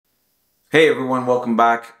Hey everyone, welcome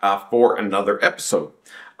back for another episode.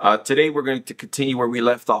 Today we're going to continue where we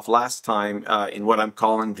left off last time in what I'm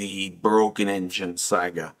calling the broken engine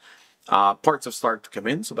saga. Parts have started to come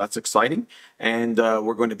in, so that's exciting. And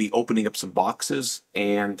we're going to be opening up some boxes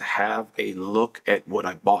and have a look at what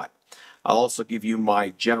I bought. I'll also give you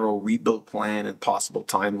my general rebuild plan and possible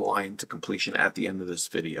timeline to completion at the end of this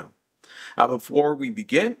video. Before we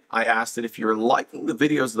begin, I ask that if you're liking the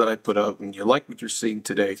videos that I put out and you like what you're seeing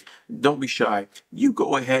today, don't be shy. You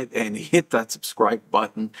go ahead and hit that subscribe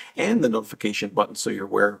button and the notification button so you're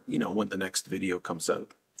aware, when the next video comes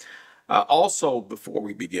out. Also, before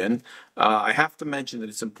we begin, I have to mention that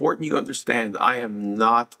it's important you understand I am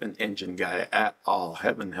not an engine guy at all.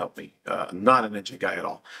 Heaven help me. Not an engine guy at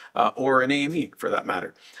all. Or an AME for that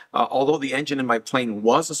matter. Although the engine in my plane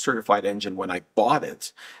was a certified engine when I bought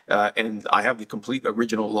it, and I have the complete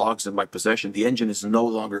original logs in my possession, the engine is no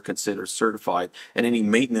longer considered certified, and any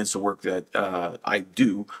maintenance work that I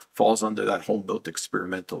do falls under that home-built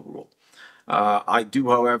experimental rule. I do,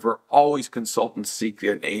 however, always consult and seek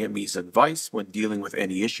an AME's advice when dealing with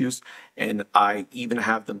any issues, and I even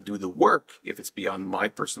have them do the work if it's beyond my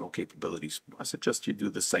personal capabilities. I suggest you do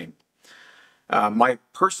the same. My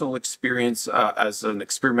personal experience as an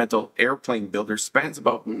experimental airplane builder spans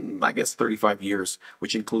about, I guess, 35 years,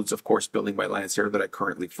 which includes, of course, building my Lancer that I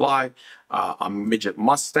currently fly, a Midget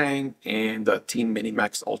Mustang, and a Team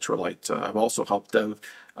Minimax Ultralight. I've also helped out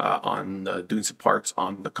on doing some parts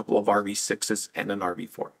on a couple of RV6s and an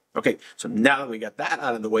RV4. Okay, so now that we got that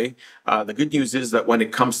out of the way, the good news is that when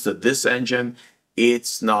it comes to this engine,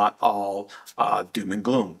 it's not all doom and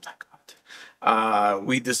gloom.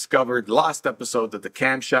 We discovered last episode that the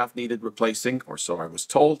camshaft needed replacing, or so I was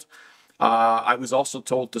told. I was also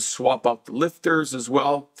told to swap out the lifters as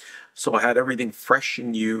well. So I had everything fresh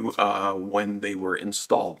and new when they were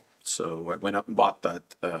installed. So I went up and bought that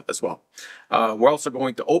as well. We're also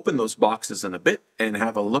going to open those boxes in a bit and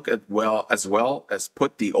have a look at as well as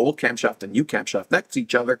put the old camshaft and new camshaft next to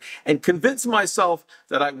each other and convince myself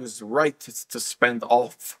that I was right to spend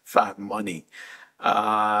all that money.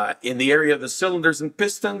 In the area of the cylinders and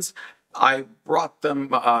pistons, I brought them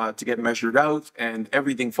to get measured out, and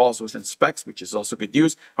everything falls within specs, which is also good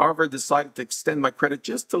news. However, I decided to extend my credit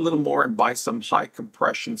just a little more and buy some high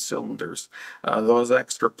compression cylinders. Those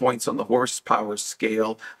extra points on the horsepower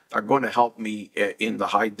scale are going to help me in the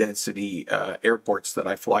high density airports that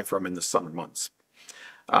I fly from in the summer months.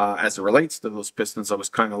 As it relates to those pistons, I was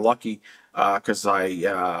kind of lucky because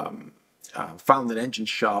I found an engine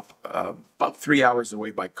shop about 3 hours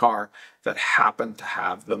away by car that happened to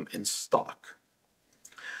have them in stock.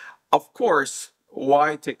 Of course,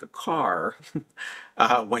 why take a car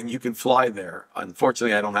when you can fly there?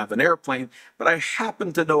 Unfortunately, I don't have an airplane, but I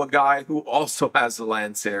happen to know a guy who also has a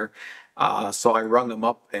Lancer. So I rung him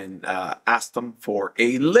up and asked him for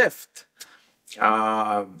a lift.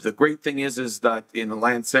 The great thing is that in a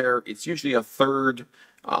Lancer, it's usually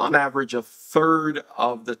on average, a third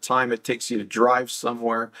of the time it takes you to drive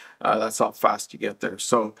somewhere. That's how fast you get there.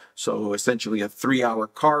 So essentially a 3-hour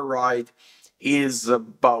car ride is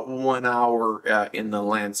about 1 hour in the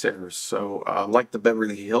Lancer. So like the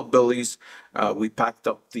Beverly Hillbillies, we packed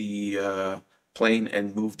up the plane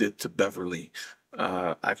and moved it to Beverly.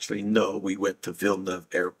 Actually, no, we went to Villeneuve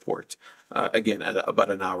Airport, again, at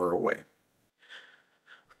about an hour away.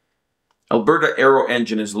 Alberta Aero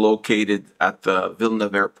Engine is located at the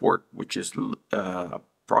Villeneuve Airport, which is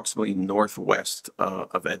approximately northwest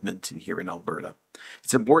of Edmonton here in Alberta.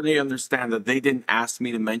 It's important to understand that they didn't ask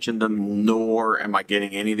me to mention them, nor am I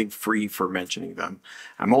getting anything free for mentioning them.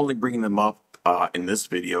 I'm only bringing them up in this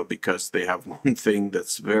video because they have one thing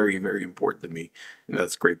that's very, very important to me, and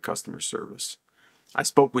that's great customer service. I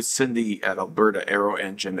spoke with Cindy at Alberta Aero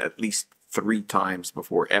Engine at least 3 times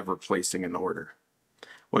before ever placing an order.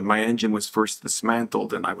 When my engine was first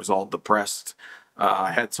dismantled and I was all depressed,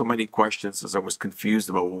 I had so many questions as I was confused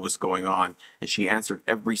about what was going on, and she answered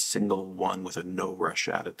every single one with a no-rush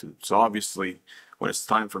attitude. So obviously, when it's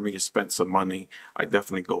time for me to spend some money, I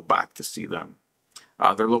definitely go back to see them.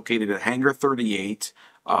 They're located at Hangar 38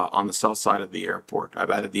 on the south side of the airport.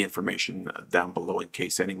 I've added the information down below in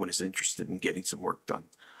case anyone is interested in getting some work done.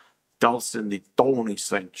 Tell Cindy Tony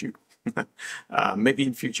sent you. Maybe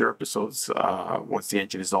in future episodes, once the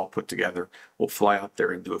engine is all put together, we'll fly out there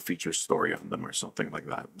and do a feature story on them or something like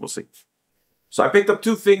that. We'll see. So I picked up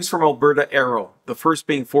 2 things from Alberta Aero. The first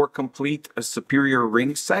being 4 complete superior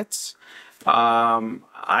ring sets. I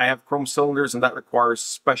have chrome cylinders and that requires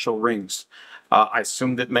special rings. I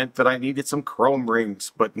assumed it meant that I needed some chrome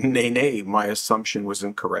rings, but nay, my assumption was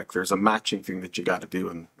incorrect. There's a matching thing that you got to do,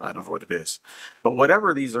 and I don't know what it is. But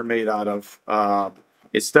whatever these are made out of,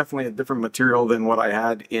 It's definitely a different material than what I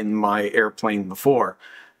had in my airplane before.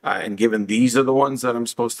 And given these are the ones that I'm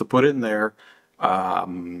supposed to put in there,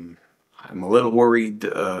 I'm a little worried,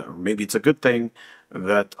 or maybe it's a good thing,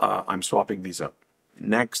 that I'm swapping these up.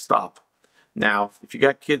 Next up. Now, if you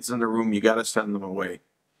got kids in the room, you got to send them away.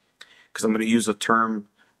 Because I'm going to use a term,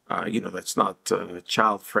 that's not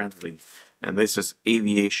child friendly. And this is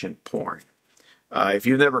aviation porn. If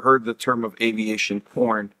you've never heard the term of aviation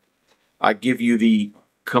porn, I give you the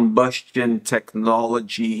combustion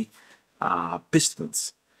technology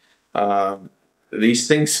pistons. These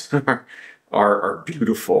things are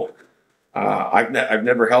beautiful. I've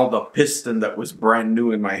never held a piston that was brand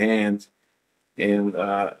new in my hand, and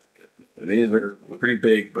these are pretty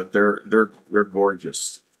big, but they're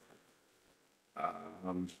gorgeous.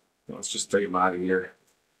 Let's just take them out of here.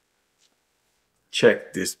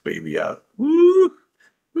 Check this baby out. Woo!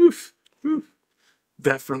 Oof! Oof!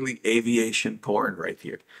 Definitely aviation porn right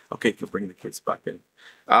here. Okay, can bring the kids back in.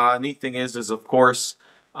 Neat thing is of course,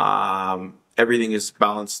 everything is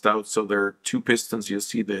balanced out. So there are two pistons. You'll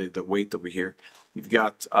see the weight over here. You've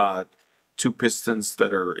got two pistons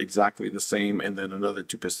that are exactly the same, and then another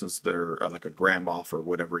two pistons that are like a gram off or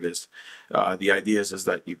whatever it is. The idea is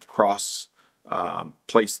that you cross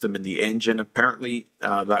place them in the engine. Apparently,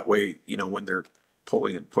 that way, when they're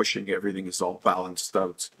pulling and pushing, everything is all balanced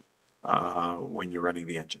out when you're running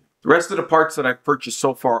the engine. The rest of the parts that I've purchased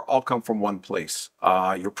so far all come from one place.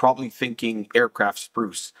 You're probably thinking aircraft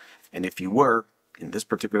spruce, and if you were, in this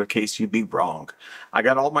particular case, you'd be wrong. I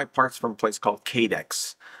got all my parts from a place called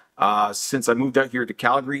Kadex. Since I moved out here to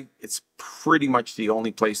Calgary, it's pretty much the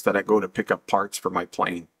only place that I go to pick up parts for my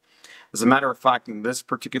plane. As a matter of fact, in this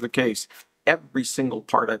particular case, every single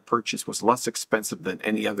part I purchased was less expensive than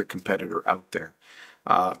any other competitor out there.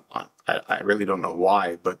 I really don't know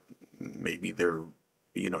why, but maybe they're,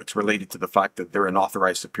 it's related to the fact that they're an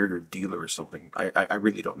authorized superior dealer or something. I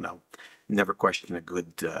really don't know. Never question a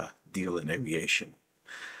good deal in aviation.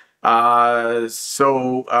 Here are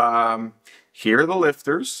the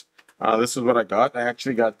lifters. This is what I got. I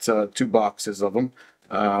actually got 2 boxes of them.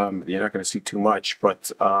 You're not going to see too much,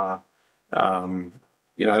 but I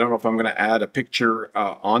don't know if I'm going to add a picture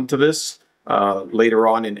onto this later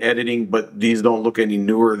on in editing, but these don't look any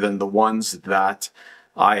newer than the ones that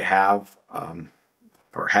I have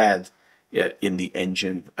or had in the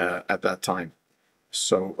engine at that time.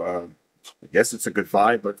 So I guess it's a good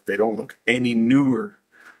vibe, but they don't look any newer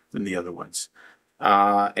than the other ones.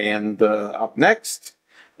 And up next,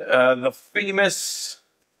 the famous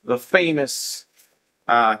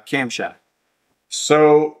camshaft.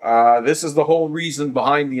 So this is the whole reason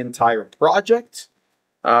behind the entire project.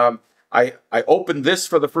 I opened this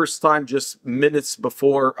for the first time just minutes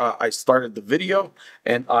before I started the video,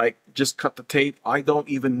 and I just cut the tape. I don't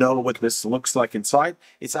even know what this looks like inside.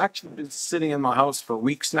 It's actually been sitting in my house for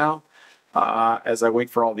weeks now. As I wait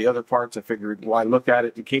for all the other parts, I figured, why look at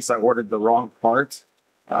it in case I ordered the wrong part?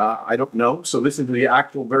 I don't know. So this is the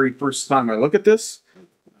actual very first time I look at this.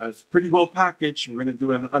 It's pretty well packaged. We're going to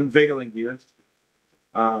do an unveiling here.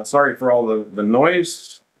 Sorry for all the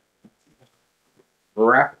noise.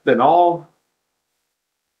 Wrapped and all.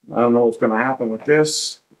 I don't know what's going to happen with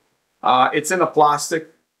this. It's in a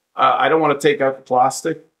plastic. I don't want to take out the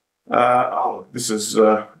plastic. This is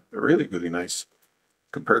really, really nice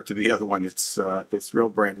compared to the other one. It's real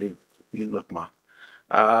brand new. Look, ma.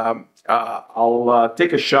 I'll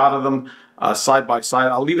take a shot of them side by side.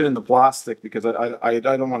 I'll leave it in the plastic because I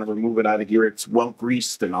don't want to remove it out of gear. It's well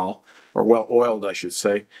greased and all, or well oiled, I should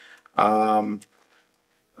say.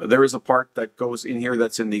 There is a part that goes in here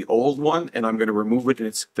that's in the old one, and I'm going to remove it. And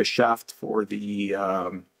it's the shaft for the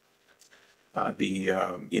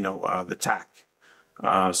tack.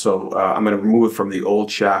 So I'm going to remove it from the old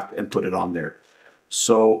shaft and put it on there.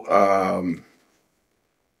 So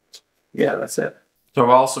yeah, that's it. So I've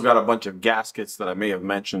also got a bunch of gaskets that I may have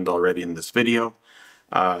mentioned already in this video.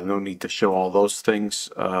 No need to show all those things.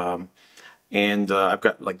 And I've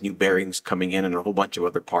got like new bearings coming in and a whole bunch of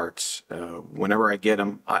other parts. Whenever I get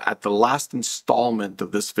them, at the last installment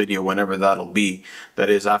of this video, whenever that'll be, that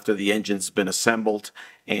is after the engine's been assembled,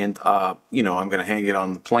 and I'm going to hang it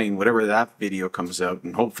on the plane, whatever that video comes out,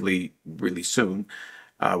 and hopefully really soon.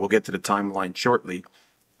 We'll get to the timeline shortly.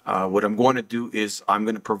 What I'm going to do is I'm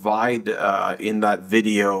going to provide in that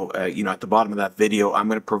video, at the bottom of that video, I'm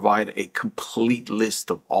going to provide a complete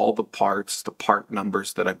list of all the parts, the part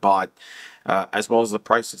numbers that I bought, as well as the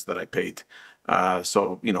prices that I paid.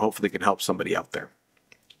 So, hopefully it can help somebody out there.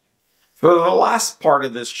 For the last part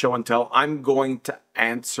of this show and tell, I'm going to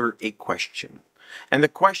answer a question. And the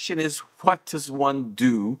question is, what does one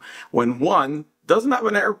do when one doesn't have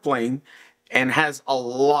an airplane and has a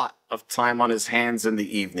lot of time on his hands in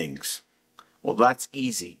the evenings. Well, that's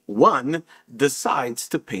easy. One decides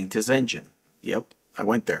to paint his engine. Yep, I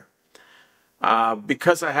went there.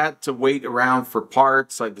 Because I had to wait around for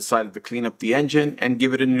parts, I decided to clean up the engine and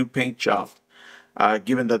give it a new paint job.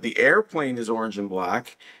 Given that the airplane is orange and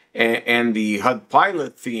black and the HUD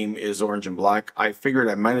pilot theme is orange and black, I figured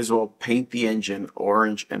I might as well paint the engine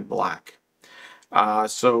orange and black.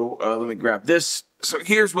 So let me grab this. So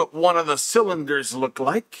here's what one of the cylinders look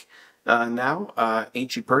like now.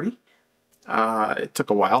 Ain't she pretty? It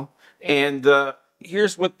took a while. And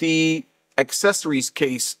here's what the accessories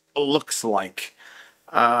case looks like.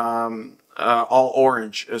 All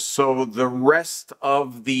orange. So the rest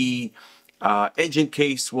of the engine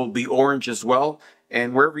case will be orange as well.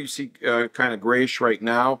 And wherever you see kind of grayish right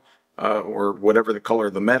now, or whatever the color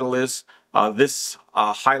of the metal is, this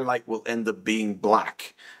highlight will end up being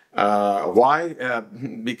black. Why?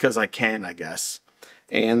 Because I can, I guess.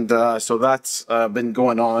 And so that's been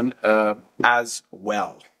going on as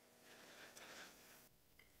well.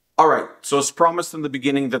 All right, so as promised in the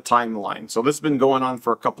beginning, the timeline. So this has been going on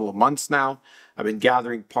for a couple of months now. I've been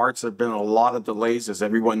gathering parts. There have been a lot of delays, as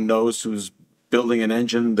everyone knows who's building an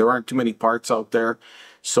engine. There aren't too many parts out there.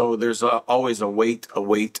 So there's always a wait.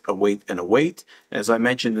 As I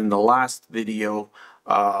mentioned in the last video,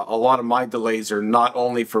 a lot of my delays are not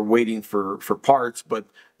only for waiting for parts, but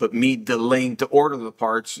me delaying to order the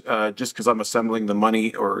parts just because I'm assembling the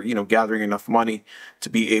money, or gathering enough money to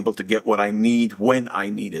be able to get what I need when I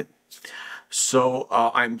need it. So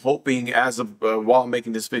I'm hoping, as of while I'm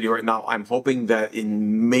making this video right now, I'm hoping that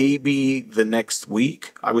in maybe the next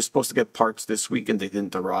week, I was supposed to get parts this week and they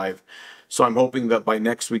didn't arrive. So I'm hoping that by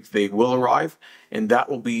next week they will arrive, and that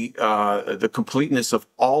will be the completeness of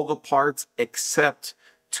all the parts except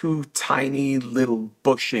two tiny little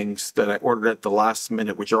bushings that I ordered at the last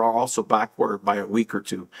minute, which are also back ordered by a week or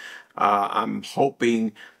two. I'm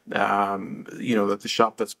hoping that the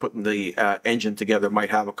shop that's putting the engine together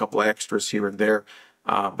might have a couple of extras here and there,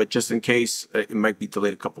 but just in case, it might be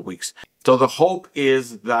delayed a couple of weeks. So the hope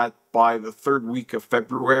is that by the third week of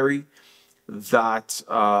February, that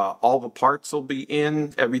all the parts will be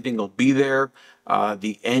in, everything will be there,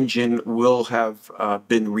 the engine will have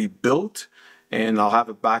been rebuilt, and I'll have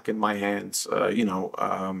it back in my hands,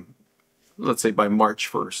 let's say by March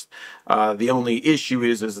 1st. The only issue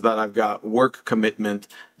is that I've got work commitment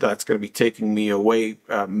that's going to be taking me away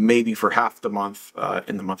maybe for half the month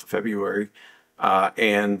in the month of February,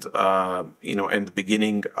 and the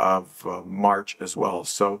beginning of March as well.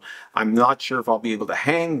 So I'm not sure if I'll be able to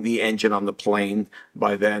hang the engine on the plane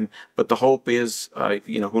by then, but the hope is,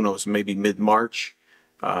 who knows, maybe mid-March,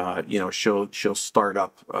 she'll start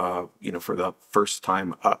up, for the first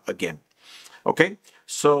time again. Okay,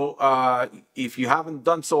 so if you haven't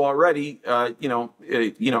done so already,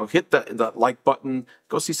 hit that like button.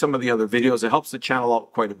 Go see some of the other videos. It helps the channel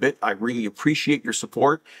out quite a bit. I really appreciate your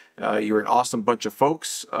support. You're an awesome bunch of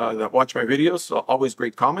folks that watch my videos. So always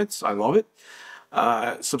great comments. I love it.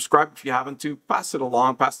 Subscribe if you haven't to. Pass it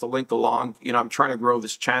along. Pass the link along. I'm trying to grow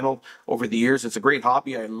this channel over the years. It's a great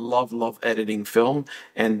hobby. I love editing film.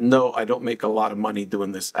 And no, I don't make a lot of money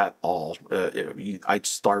doing this at all. I'd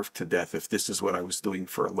starve to death if this is what I was doing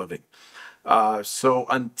for a living. So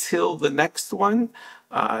until the next one,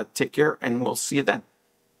 take care, and we'll see you then.